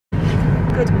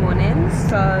Good morning.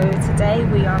 So today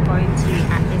we are going to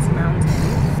Atlas Mountain.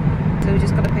 So we're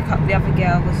just going to pick up the other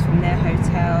girls from their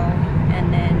hotel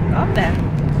and then go up there.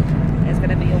 There's going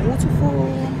to be a waterfall,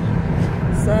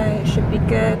 so it should be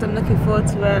good. I'm looking forward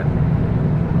to it.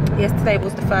 Yesterday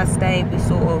was the first day we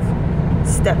sort of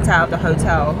stepped out of the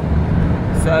hotel,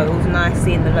 so it was nice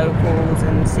seeing the locals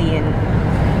and seeing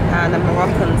how the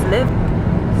Moroccans live.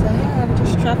 So yeah, I'm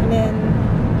just travelling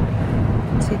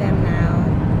to them now.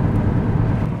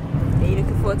 Are you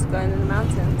looking forward to going in the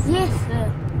mountains? Yes, sir.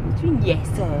 What do you mean, yes,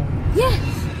 sir? Yes!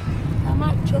 I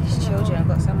might drop These children have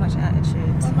got so much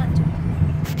attitude. I might drop I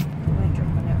won't drop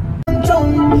on it.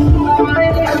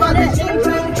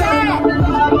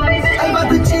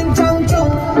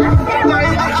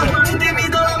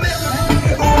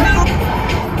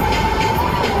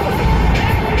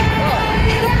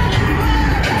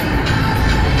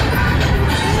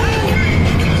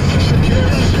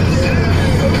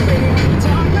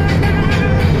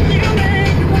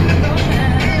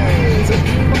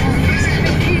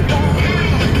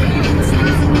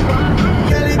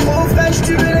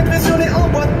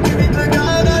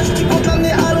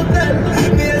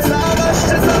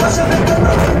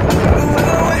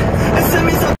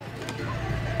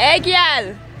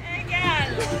 Egal!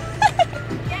 Egal!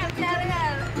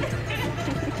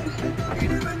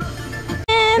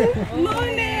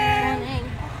 Morning!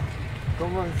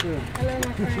 Come on, sir. Hello, my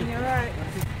friend, you alright?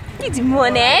 Good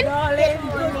morning!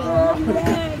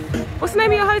 What's the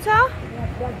name of your hotel?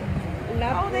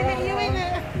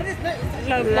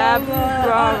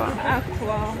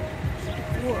 Aqua.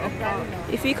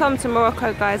 If you come to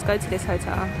Morocco, guys, go to this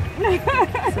hotel.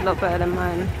 It's a lot better than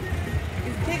mine.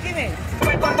 It's kicking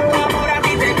it.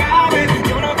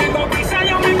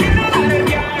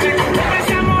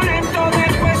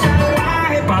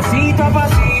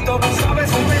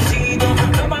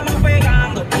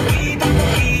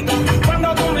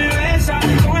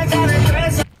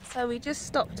 So we just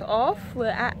stopped off. We're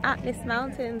at Atlas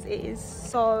Mountains. It is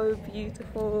so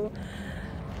beautiful.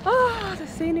 Oh, the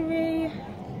scenery.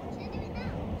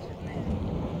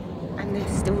 And they're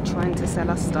still trying to sell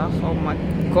us stuff. Oh my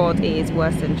god, it is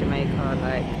worse than Jamaica.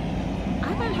 Like,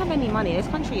 I don't have any money. This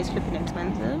country is flipping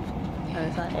expensive. And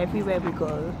it's like everywhere we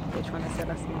go, they're trying to sell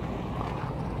us something.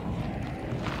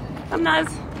 Come, Naz.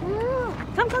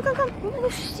 Come, come, come, come. Oh,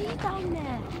 see down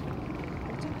there.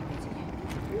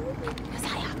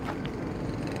 Messiah.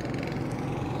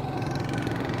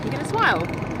 You gonna smile?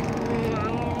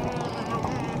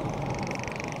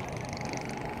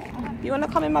 You wanna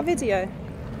come in my video?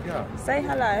 Yeah. Say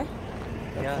hello.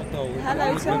 Yeah.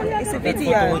 Hello to me. It's a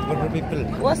video.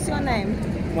 What's your name?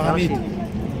 Mohammed.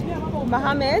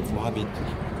 Mohammed? Mohammed.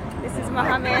 This is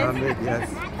Mohammed. Yes.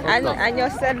 And you're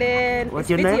selling What's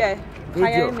this your video. name?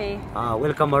 Video. Kayomi.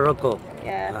 Welcome Morocco.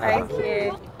 Yeah, thank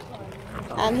you.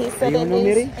 And he's selling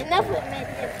this Enough with me.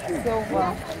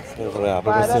 silver. But I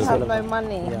don't have no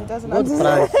money. He doesn't Good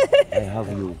understand. price. I have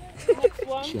you.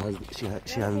 She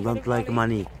has don't like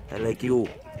money. I like you.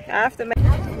 I have to make.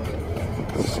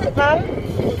 Mum,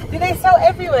 do they sell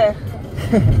everywhere?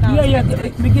 Yeah,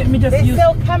 me just They use.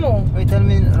 sell camel. Wait, tell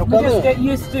me, Me just get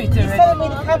used to it He's already. selling me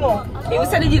the camel. He was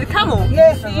selling you the camel.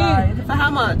 Yes, you. For how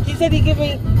much? He said he'd give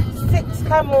me 6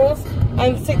 camels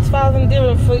and 6,000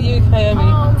 dirham for you,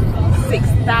 Kayomi.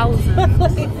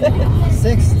 6,000.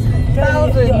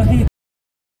 6,000.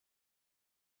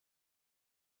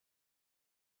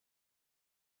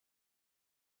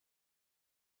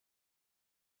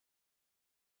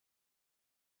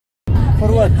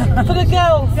 for what? For the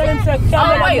girls.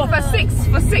 Oh wait,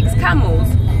 for six camels.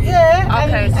 Yeah,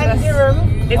 Okay, so and that's- dirham.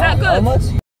 Is that How good? much?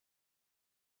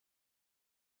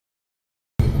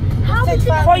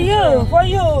 For you.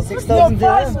 6,000 You're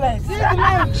dirham. priceless.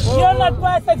 You're not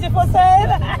priceless. If I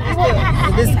said,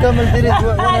 This camel did it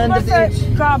 100 each.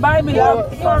 can't buy me. He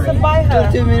wants to buy her.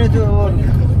 30 minutes to work.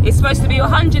 It's supposed to be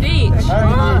 100 each, 100 each.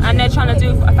 and they're trying to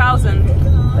do 1,000. No,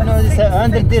 this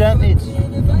 100 dirham each.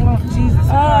 Oh Jesus!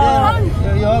 Yeah,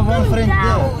 you have one friend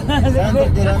there.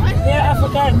 100 dirham. They're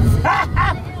Africans. I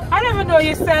never know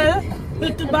you sell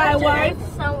to buy a wife.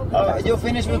 You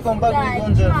finish, we come back, we go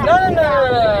on there. No.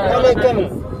 You like camel?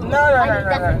 No.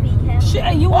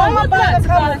 You want buy the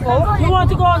camel? You want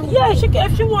to go on? Yeah, if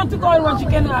she want to go on one, she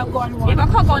can go on one. If I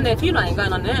can't go on there, if you ain't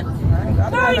going on there. No,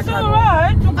 it's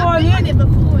alright to go on it.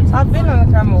 I've been on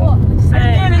a camel. All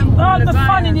the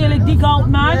fun in nearly dig out,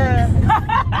 man.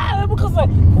 Yeah. Because like,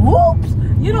 whoops,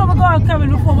 you know we go on camel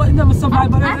before, but never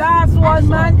survive. But the last one,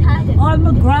 man, all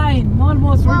my grind,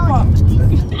 almost rip off.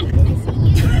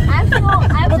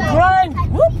 The grind,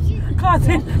 whoops. Because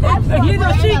you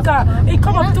know Sheikah, he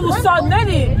come up too sudden, didn't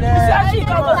he? You see how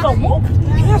Sheikah was so whoop?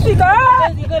 You know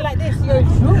Sheikah? You go like this, I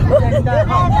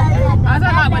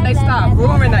don't like when they start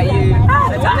roaring at you.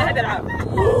 They turn their head out.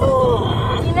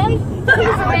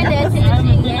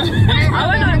 I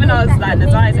went over when I was like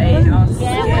Nazai's age and I was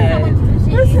scared.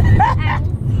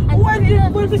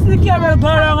 When we see the camera go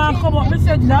around and come up, we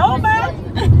said, no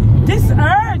man, this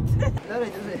hurt.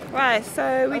 Right,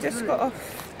 so we just got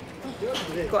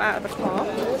out of the car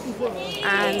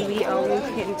and we are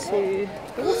walking to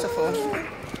the waterfall.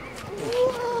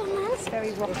 It's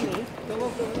very rocky.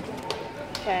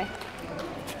 Okay.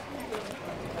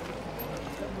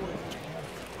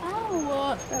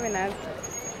 Oh, very nice.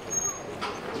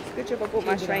 Good job I bought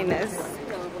my trainers.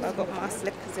 I've got my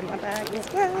slippers in my bag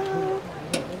as well.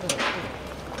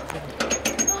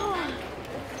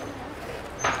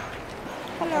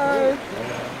 Hello.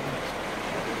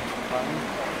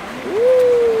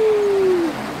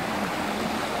 Ooh.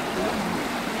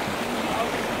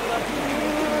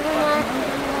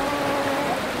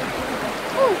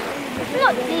 It's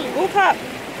not deep. Walk up.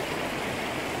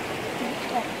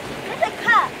 It's a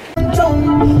cup.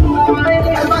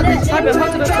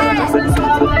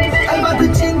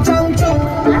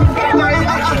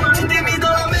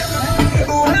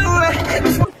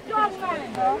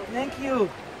 Thank you.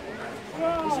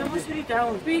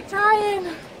 Be trying.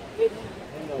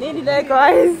 Nearly there,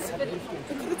 guys. Look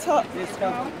at the top.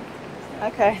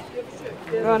 Okay.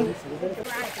 Run. This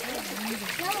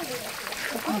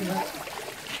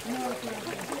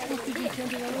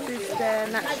is the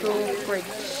natural bridge.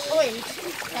 Orange.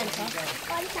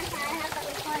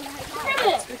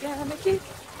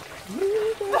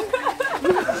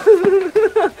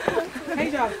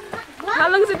 How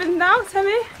long has it been now? Tell me.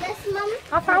 Yes, Mum.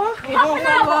 Half hour? Half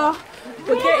hour.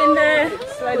 We're getting there.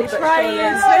 Slowly but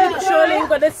Trying. surely. Surely we're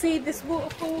going to see this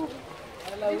waterfall.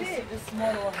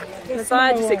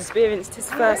 Nazai just experienced his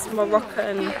first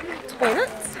Moroccan toilet.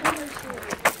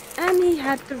 And he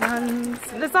had the runs.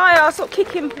 Nazai, stop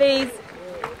kicking, please.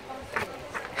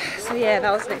 So yeah,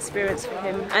 that was an experience for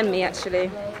him and me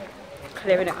actually,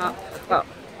 clearing it up. But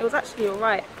it was actually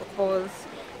alright because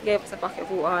he gave us a bucket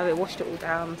of water, it washed it all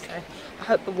down. So I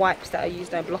hope the wipes that I use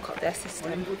don't block up their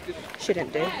system.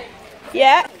 Shouldn't do.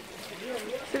 Yeah.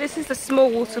 So this is the small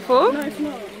waterfall. No, it's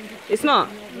not. It's not?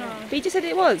 No. But you just said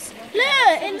it was.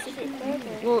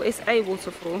 Well, it's a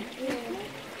waterfall.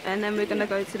 And then we're going to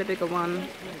go to the bigger one.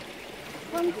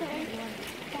 We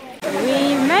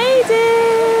made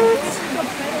it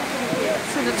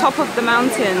to the top of the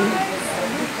mountain.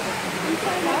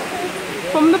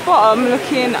 From the bottom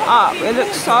looking up, it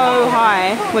looks so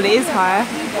high. Well, it is high.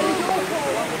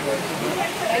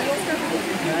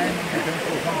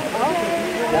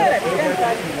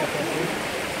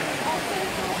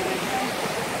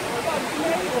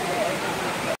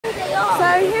 So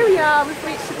here we are, we've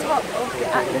reached the top of the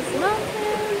Atlas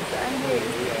Mountains and here is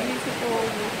the beautiful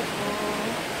waterfall.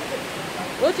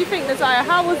 What do you think, Nazaya?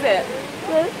 How was it?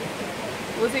 Good.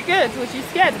 Was it good? Was you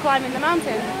scared climbing the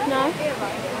mountain? No.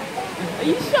 Are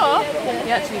you sure? Yeah.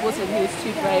 He actually wasn't, he was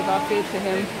too brave, I feared for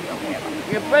him.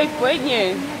 You're a brave boy, aren't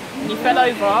you? And you fell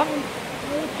over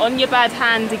on your bad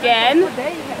hand again.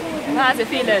 How's it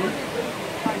feeling?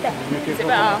 Is it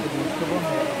better?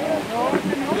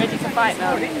 You ready to fight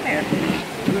now?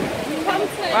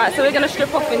 Right, so we're going to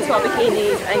strip off into our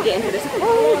bikinis and get into this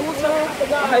cold water.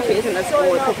 I hope it isn't as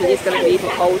cold, it probably is going to be even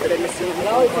colder than this one.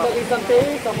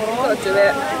 Got to do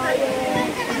it.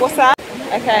 What's that?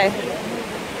 Okay.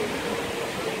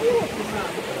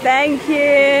 Thank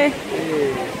you.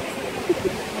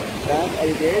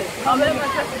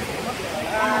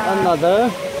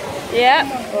 Another. Yeah.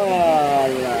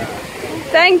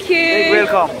 Thank you. You're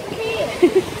welcome.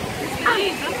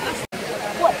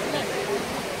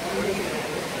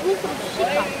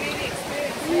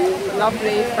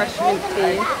 Lovely fresh mint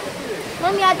tea.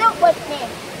 Mummy, I don't want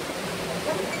this.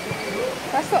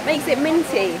 That's what makes it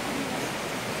minty.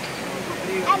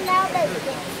 And now there's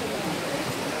this.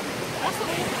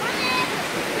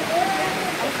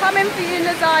 I'm coming for you,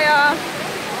 Nazaya.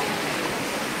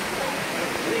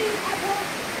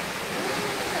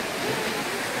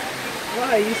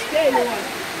 Why? You scared or what?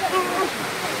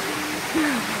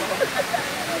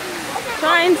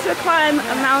 Trying to climb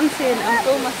a mountain and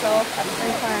film myself at the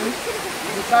same time.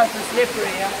 Because it's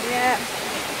slippery, yeah? Yeah.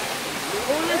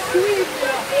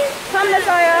 Come,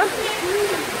 Nazaya.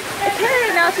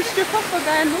 Okay, now to strip off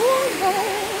again.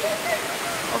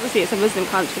 Obviously, it's a Muslim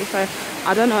country, so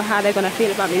I don't know how they're going to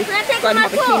feel about me Can I take going in my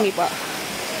off my bikini, but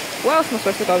where else am I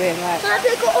supposed to go in? Like, Can I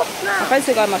take it off I'm now? supposed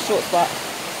to go in my shorts, but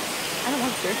I don't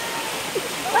want to.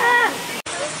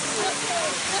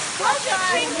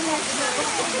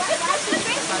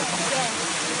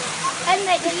 And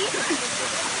they eat.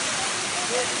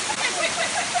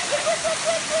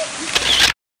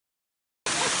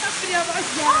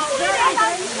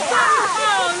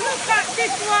 Oh, look at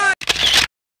this one.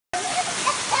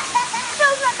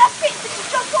 Feels like that fit to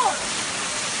jump off.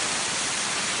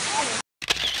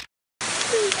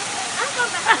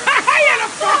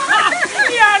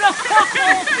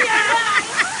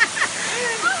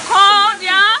 Cold,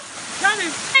 yeah?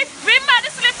 Hey, bring back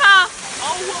the slipper.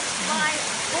 Oh my god.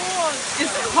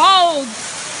 It's cold.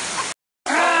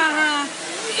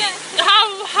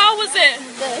 How was it?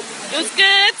 Good. It was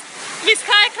good. Miss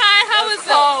Kai Kai, how was it?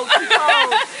 Cold.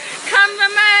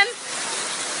 Cameraman.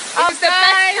 It's the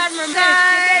best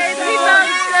cameraman. He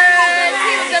does